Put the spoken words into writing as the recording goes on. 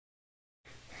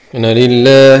إن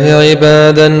لله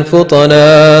عبادا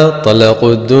فطنا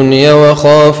طلقوا الدنيا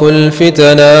وخافوا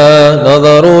الفتنا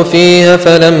نظروا فيها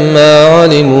فلما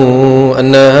علموا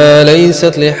أنها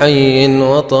ليست لحي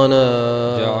وطنا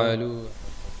جعلوا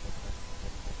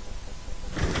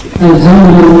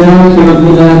الحمد لله رب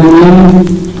العالمين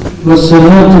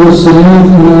والصلاة والسلام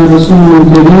على رسول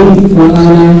الكريم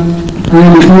وعلى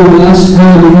آله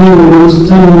وأصحابه ومن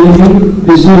استنى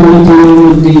بسنة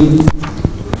يوم الدين.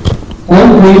 All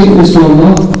praise is to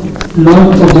Allah,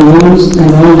 Lord of the worlds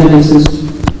and all that exist.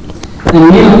 And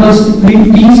may Allah's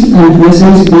peace and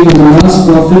blessings be on the last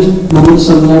Prophet, Muhammad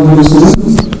sallallahu alaihi wasallam,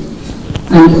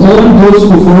 and all those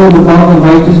who follow the path of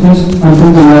righteousness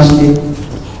until the last day.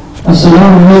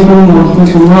 Assalamu alaikum wa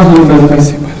rahmatullahi wa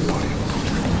barakatuh.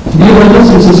 Dear brothers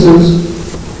and sisters,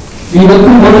 we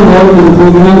welcome one and all to the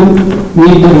program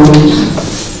Meet the Worlds.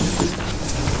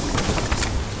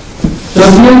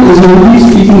 Turkey is a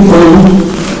Hindi-speaking foreign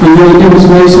invited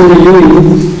Ismail from the UAE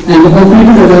and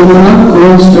operated at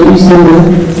Al-Manaf Study Center,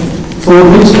 for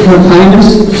which Her Highness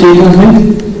Sheikh Ahmed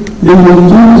bin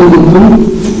Maktoum Al Maktoum,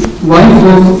 wife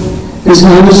of His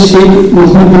Highness Sheikh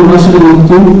Muhammad bin Rashid Al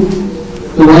Maktoum,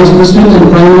 the Vice President and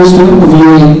Prime Minister of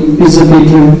UAE, is the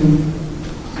patron.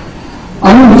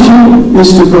 Our mission is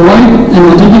to provide an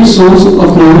authentic source of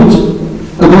knowledge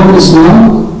about Islam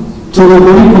through the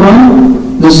Holy Quran,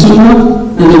 the Sunnah,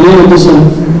 and the way of the Salaf.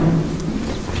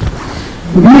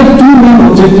 We have two main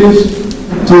objectives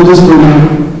through this program.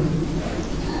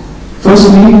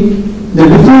 Firstly, the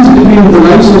difference between the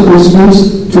lives of Muslims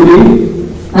today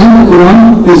and the Quran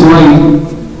is wide.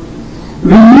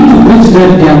 We need to bridge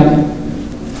that gap.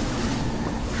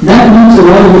 That needs a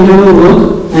lot of internal work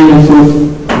and effort.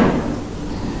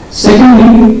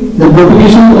 Secondly, the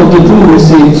propagation of the true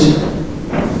message.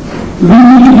 We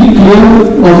need to be clear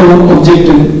of our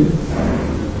objective.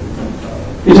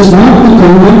 It is not to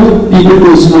convert people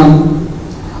to Islam.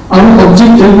 Our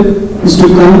objective is to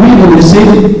convey the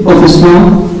message of Islam,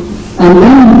 and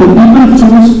then the people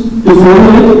choose to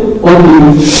follow it or leave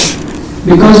it,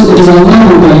 because it is Allah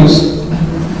who guides.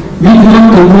 We do not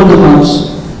control the hearts.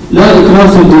 La ikrah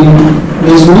fi din.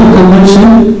 There is no convention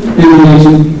in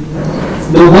religion.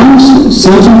 The ones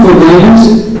searching for guidance,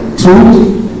 truth,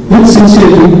 with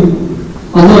sincerity,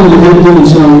 Allah will help them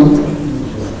inshallah.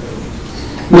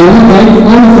 May Allah guide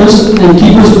all of us and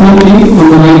keep us firmly on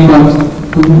the right path.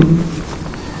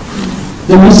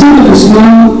 The message of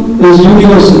Islam is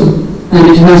universal and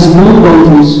it has no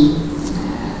boundaries.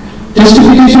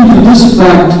 Testification to this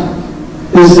fact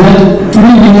is that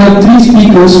today we have three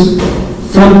speakers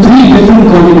from three different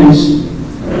continents.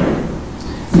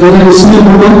 Brother Ismail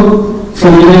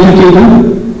from the United Kingdom,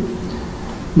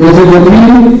 Brother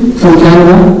Ibrahim from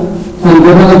Canada, and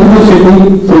Brother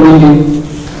Ayyub from India.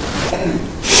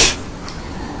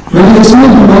 Brother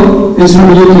Ismail is from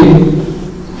UK.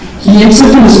 He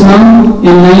accepted Islam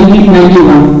in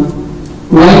 1991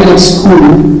 while at school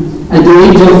at the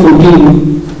age of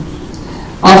 14,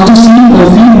 after seeing a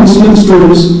few Muslim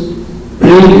students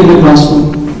praying in the classroom.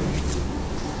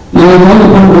 Now I call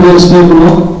upon Brother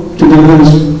Ismail to deliver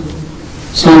his.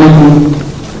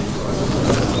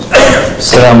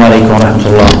 Assalamu alaikum wa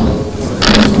rahmatullah.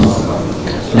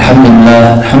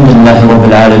 Alhamdulillah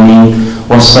Rabbil Alameen.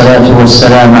 والصلاة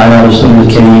والسلام على رسول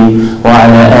الكريم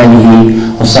وعلى آله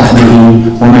وصحبه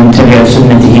ومن تبع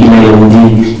سنته إلى يوم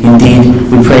الدين.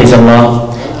 Indeed, we praise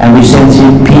Allah and we send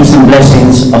peace and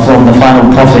blessings upon the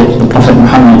final Prophet, the Prophet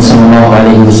Muhammad sallallahu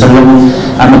alayhi wa sallam,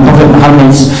 and the Prophet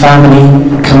Muhammad's family,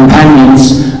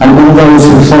 companions, and all those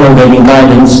who follow their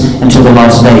guidance until the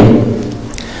last day.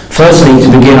 Firstly, to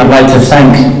begin, I'd like to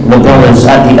thank the brothers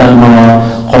at the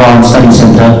Al-Manaf Quran Study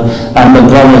Center and the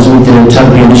brothers with the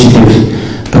Tabri initiative.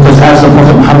 Because as the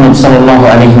Prophet Muhammad sallallahu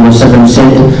alayhi wa sallam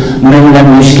said, "Man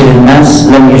lam yushkir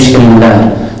al-nas, lam yushkir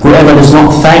Allah." Whoever does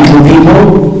not thank the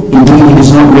people, indeed he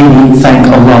does not really thank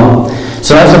Allah.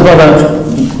 So as the brother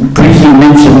briefly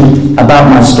mentioned about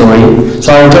my story,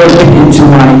 so I'll go a bit into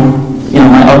my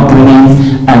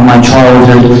upbringing and my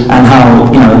childhood and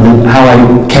how I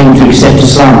came to accept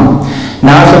Islam.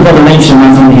 Now, as the brother mentioned,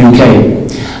 I'm from the UK,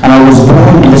 and I was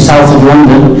born in the south of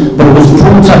London, but I was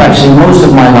brought up actually most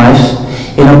of my life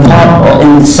in a part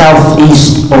in the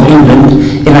southeast of England,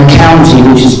 in a county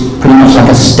which is pretty much like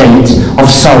a state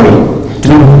of Surrey. To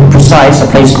be precise, a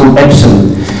place called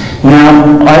Epsom.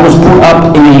 Now, I was brought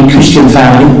up in a Christian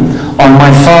family. On my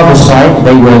father's side,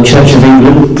 they were Church of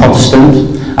England, Protestant,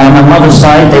 and on my mother's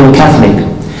side, they were Catholic.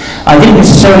 I didn't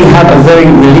necessarily have a very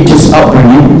religious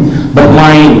upbringing, but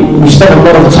we spent a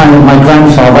lot of time with my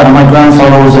grandfather, and my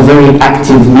grandfather was a very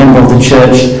active member of the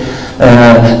church,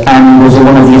 and was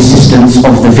one of the assistants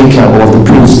of the vicar or of the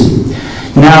priest.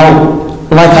 Now, Now,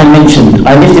 like I mentioned,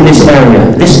 I lived in this area.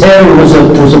 This area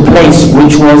was a place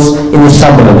which was in the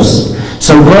suburbs.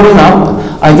 So growing up,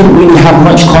 I didn't really have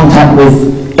much contact with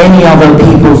any other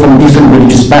people from different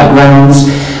religious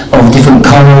backgrounds, of different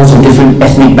colours, or different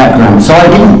ethnic backgrounds. So I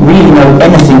didn't really know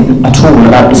anything at all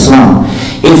about Islam.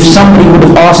 If somebody would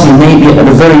have asked me maybe at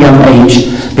a very young age,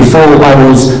 before I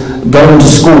was going to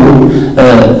school,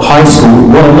 high school,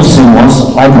 what a Muslim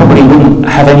was, I probably wouldn't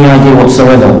have any idea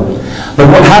whatsoever. But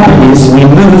what happened is we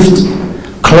moved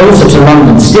closer to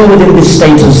London, still within this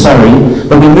state of Surrey,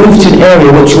 but we moved to an area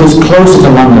which was closer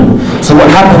to London. So what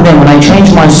happened then, when I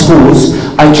changed my schools,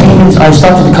 I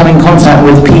started to come in contact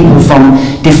with people from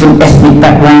different ethnic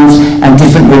backgrounds and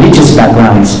different religious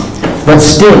backgrounds. But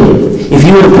still, if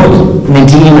you were to put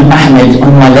Nadeem and Ahmed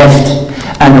on my left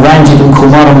and Ranjit and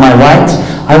Kumar on my right,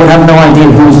 I would have no idea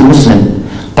who was a Muslim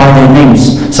by their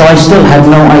names. So I still had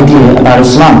no idea about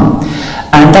Islam.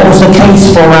 And that was the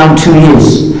case for around 2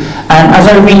 years. And as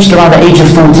I reached around the age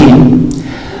of 14,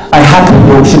 I happened,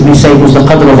 or should we say it was the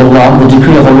qadr of Allah, the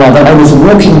decree of Allah, that I was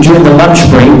walking during the lunch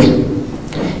break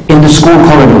in the school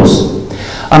corridors.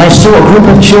 And I saw a group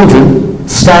of children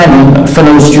standing,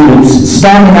 fellow students,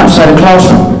 standing outside a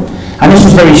classroom. And this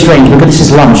was very strange because this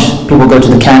is lunch. People go to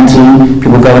the canteen,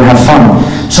 people go and have fun.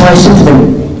 So I said to them,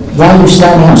 why are you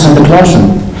standing outside the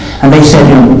classroom? And they said,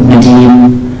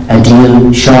 Nadeem,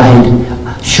 Adil, Shahid,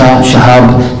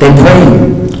 Shahab, they're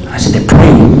praying. I said, they're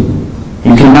praying.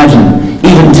 You can imagine,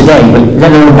 even today, but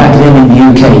let alone back then in the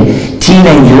UK,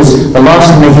 teenagers, the last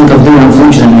thing they think of doing,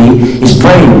 unfortunately, is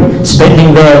praying,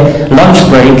 spending their lunch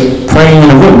break praying in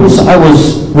a room. So I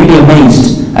was really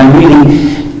amazed and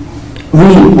really,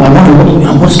 I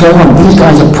wondered, what's going on? These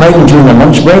guys are praying during their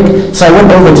lunch break. So I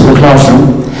went over to the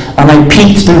classroom and I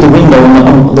peeked through the window,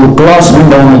 the glass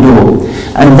window on the door,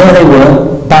 and there they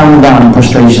were, bowing down in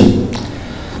prostration.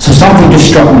 So something just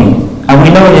struck me. And we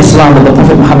know in Islam that the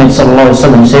Prophet MUHAMMED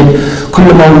said,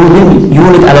 كُلُّ مَوْلُودٍ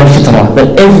يُولِدْ عَلَى الْفِطْرَةِ,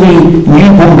 that every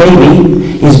newborn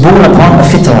baby is born upon a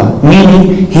fitrah,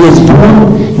 meaning he is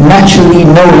born naturally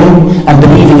knowing and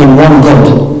believing in one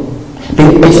God.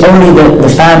 It's only the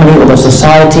family or the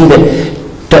society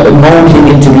that mold him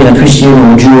into being a Christian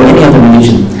or a Jew or any other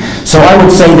religion. So I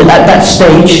would say that at that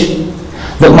stage,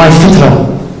 that my fitrah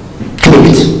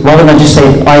clicked. Rather than just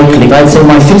say I clicked, I'd say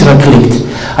my fitrah clicked.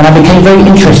 And I became very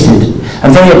interested and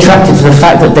very attracted to the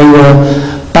fact that they were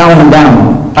bowing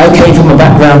down. I came from a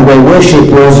background where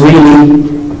worship was really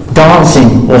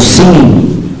dancing or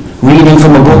singing, reading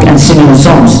from a book and singing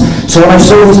songs. So when I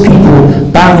saw these people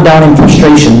bowing down in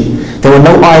prostration, there were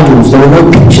no idols, there were no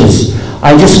pictures.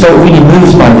 I just felt really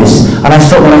moved by this, and I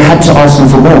felt that I had to ask them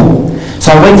for more.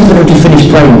 So I waited for them to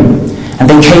finish praying, and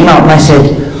they came out and I said,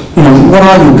 what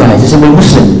are you guys? They said, we're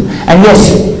Muslim. And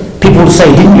yes, people would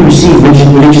say, didn't you receive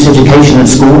religious education at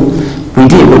school? We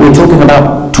did, but we're talking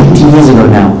about 20 years ago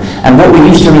now. And what we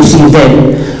used to receive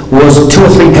then was 2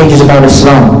 or 3 pages about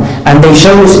Islam. And they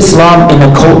show us Islam in a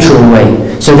cultural way.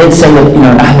 So they'd say that,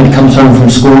 Ahmed comes home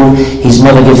from school, his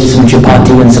mother gives him some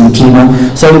chapati and some keema.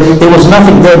 So there was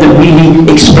nothing there that really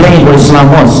explained what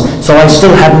Islam was. So I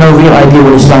still had no real idea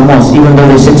what Islam was, even though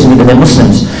they said to me that they're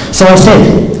Muslims. So I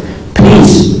said,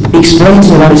 please, explain to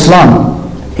me about Islam.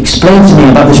 Explain to me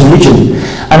about this religion.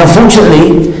 And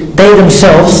unfortunately, they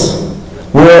themselves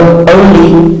were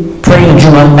only praying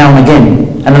Jummah now and again.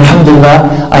 And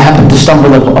alhamdulillah, I happened to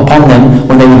stumble upon them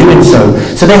when they were doing so.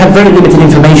 So they had very limited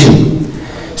information.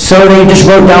 So they just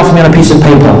wrote down for me on a piece of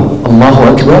paper,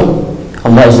 Allahu Akbar,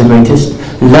 Allah is the greatest.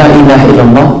 La ilaha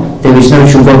illallah, there is no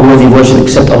true God worthy of worship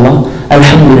except Allah.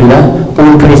 Alhamdulillah,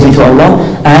 all praise be to Allah.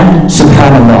 And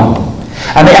Subhanallah.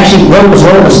 And they actually wrote as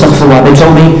well, astaghfirullah. They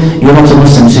told me, you're not a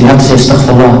Muslim, so you have to say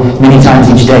astaghfirullah many times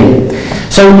each day.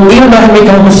 So even though I had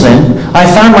become a Muslim, I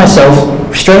found myself,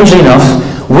 strangely enough,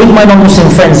 with my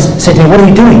non-Muslim friends saying to me, what are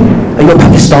you doing? Are you a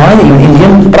Pakistani? Are you an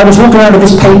Indian? But I was walking around with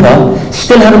this paper,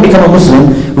 still hadn't become a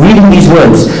Muslim, reading these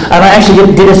words. And I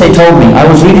actually did as they told me. I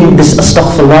was reading this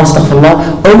astaghfirullah,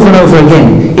 astaghfirullah, over and over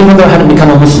again, even though I hadn't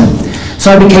become a Muslim.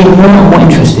 So I became more and more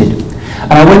interested.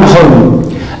 And I went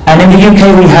home. And in the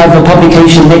UK we have a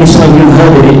publication, maybe some of you have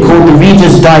heard of it, called the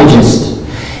Reader's Digest.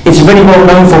 It's very well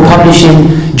known for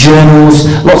publishing journals,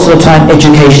 lots of the time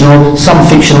educational, some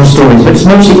fictional stories, but it's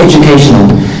mostly educational.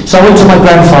 So I went to my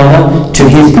grandfather, to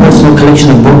his personal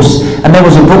collection of books, and there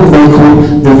was a book there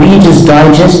called The Reader's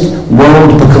Digest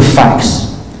World Book of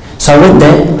Facts. So I went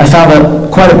there, I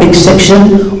found quite a big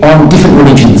section on different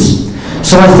religions.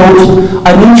 So I thought,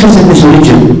 I'm interested in this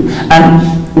religion, and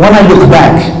when I look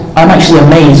back, I'm actually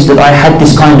amazed that I had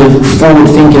this kind of forward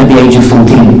thinking at the age of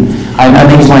 14. I'm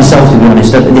amazed myself, to be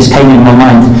honest, that this came in my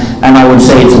mind, and I would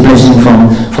say it's a blessing from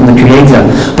the Creator.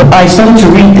 Creator. But I started to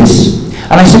read this,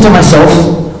 and I said to myself,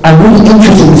 I'm really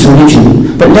interested in this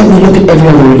religion, but let me look at every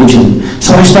other religion.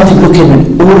 So I started looking at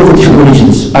all of the different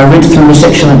religions. I read through a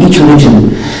section on each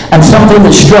religion, and something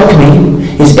that struck me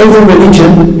is every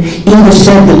religion either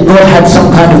said that God had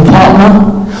some kind of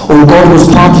partner, or God was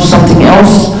part of something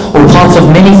else, or part of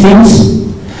many things.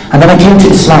 And then I came to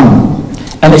Islam,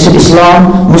 and it said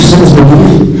Islam, Muslims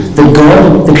believe that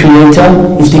God, the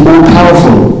Creator, is the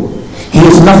all-powerful. He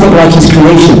is nothing like His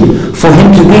creation. For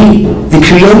Him to be the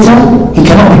Creator, He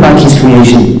cannot be like His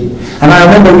creation. And I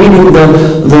remember reading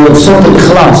the Surah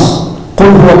Al-Ikhlas, قُلْ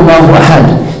هُوَ اللَّهُ أَحَدٌ.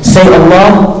 Say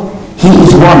Allah, He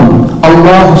is one.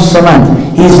 Allahu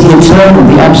Samad. He is the eternal,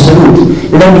 the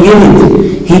absolute. Lam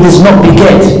yalid. He does not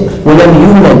beget. وَلَمْ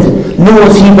يُولَدْ. Nor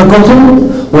was He begotten.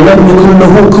 وَلَمْ يَكُنْ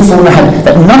لَهُ كُفُوًا أَحَدٌ.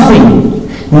 That nothing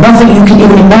you can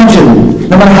even imagine,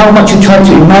 no matter how much you try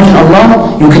to imagine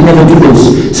Allah, you can never do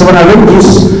this. So when I read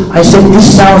this, I said, this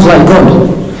sounds like God.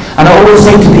 And I always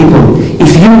say to people,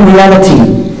 if you in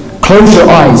reality close your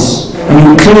eyes and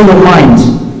you clear your mind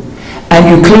and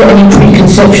you clear any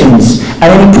preconceptions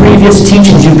and any previous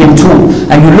teachings you've been taught,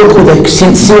 and you look with a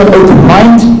sincere and open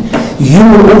mind, you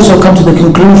will also come to the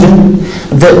conclusion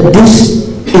that this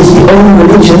is the only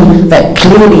religion that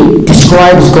clearly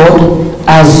describes God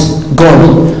as God,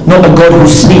 not a God who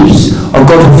sleeps, a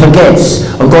God who forgets,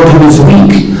 a God who is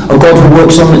weak, a God who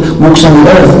walks on the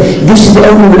earth. This is the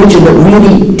only religion that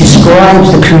really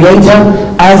describes the Creator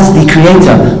as the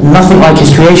Creator, nothing like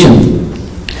His creation.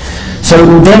 So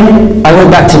then I went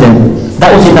back to them.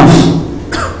 That was enough.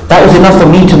 That was enough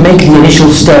for me to make the initial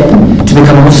step to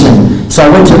become a Muslim. So I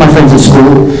went to my friends at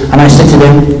school and I said to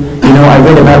them, you know, I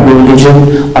read about your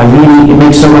religion, it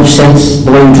makes so much sense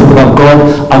the way you talk about God,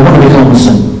 I want to become a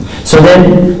Muslim. So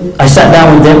then I sat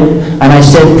down with them and I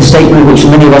said the statement which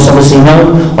many of us obviously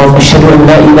know of أشهد أن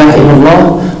لا إله إلا الله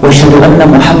وأشهد أن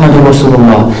محمد رسول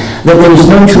الله, that there is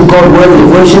no true God worthy of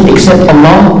worship except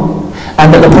Allah,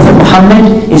 and that the Prophet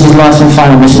Muhammad is His last and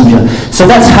final messenger. So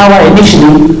that's how I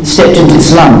initially stepped into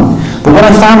Islam. But what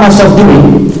I found myself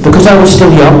doing, because I was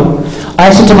still young,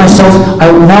 I said to myself,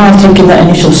 now I've taken that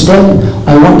initial step,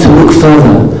 I want to look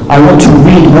further, I want to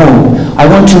read more, I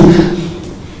want to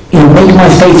make my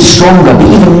faith stronger, be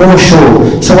even more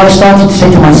sure. So I started to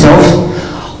say to myself,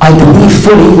 I believe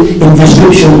fully in the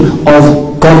description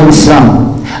of God in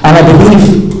Islam, and I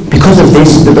believe because of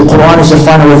this that the Quran is the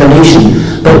final revelation.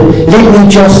 But let me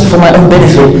just, for my own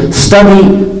benefit,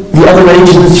 study the other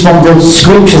religions from the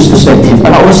scriptures perspective.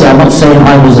 And obviously I'm not saying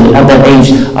I was at that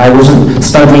age, I wasn't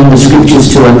studying the scriptures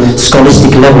to a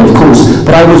scholastic level, of course,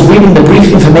 but I was reading the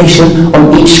brief information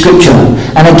on each scripture.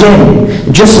 And again,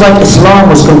 just like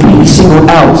Islam was completely singled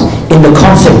out in the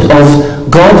concept of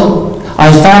God,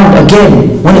 I found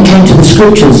again, when it came to the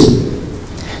scriptures,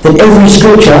 that every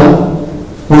scripture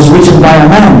was written by a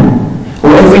man,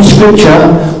 or every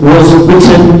scripture was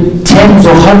written tens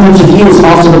or hundreds of years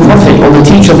after the Prophet or the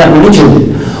teacher of that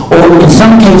religion. Or in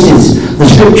some cases, the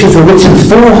scriptures were written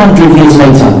 400 years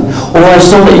later. Or I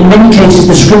saw that in many cases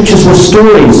the scriptures were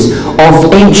stories of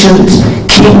ancient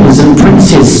kings and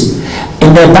princes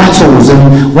in their battles,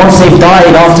 and once they've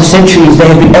died after centuries they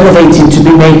have been elevated to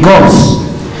be made gods.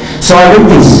 So I read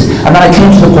this, and then I came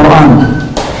to the Quran,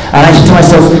 and I said to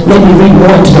myself, let me read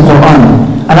more into the Quran.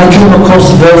 And I came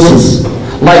across verses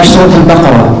like Surah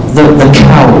Al-Baqarah, the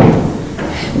cow,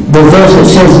 the verse that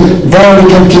says,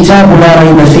 ذَلِكَ الْكِتَابُ لَا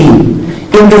رَيْبَ فِيهِ.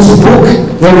 In this book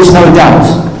there is no doubt.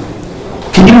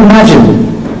 Can you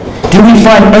imagine? Do we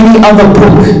find any other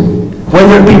book,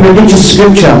 whether it be religious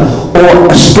scripture or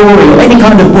a story or any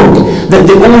kind of book, that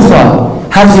the author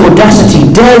has the audacity,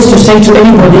 dares to say to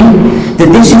anybody that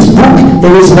this is book,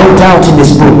 there is no doubt in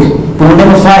this book? We will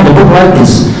never find a book like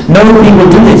this. Nobody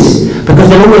will do this, because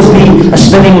there'll always be a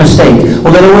spelling mistake,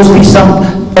 or there'll always be some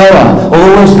error, or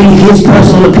there'll always be his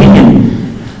personal opinion.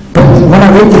 But when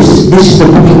I read this is the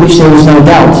book in which there was no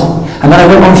doubt. And then I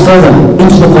went on further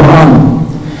into the Quran,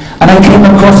 and I came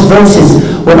across verses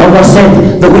when Allah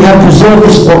said that we have preserved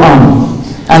this Quran,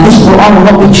 and this Quran will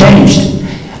not be changed.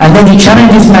 And then He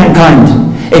challenges mankind.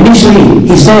 Initially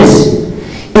He says,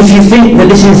 if you think that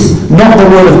this is not the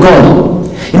word of God,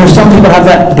 some people have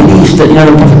that belief that, the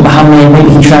Prophet Muhammad,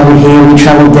 maybe he travelled here, he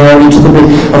travelled there, he took a bit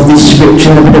of this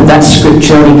scripture and a bit of that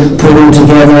scripture, and he put it all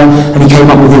together, and he came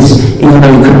up with this, even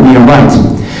though he couldn't read and write.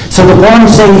 So the Quran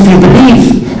is saying, if you believe,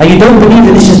 and you don't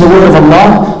believe that this is the word of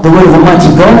Allah, the word of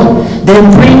Almighty God,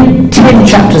 then bring 10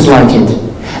 chapters like it.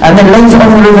 And then later on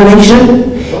in Revelation,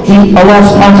 Allah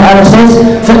subhanahu wa ta'ala says,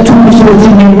 فَأْتُوا بِسُورَةٍ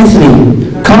مِّن مِثْلِهِ.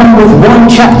 Come with one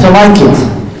chapter like it.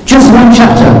 Just one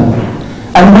chapter.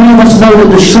 And many of us know that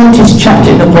the shortest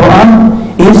chapter in the Quran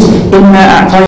is إِنَّا أَعْطَيْنَاكَ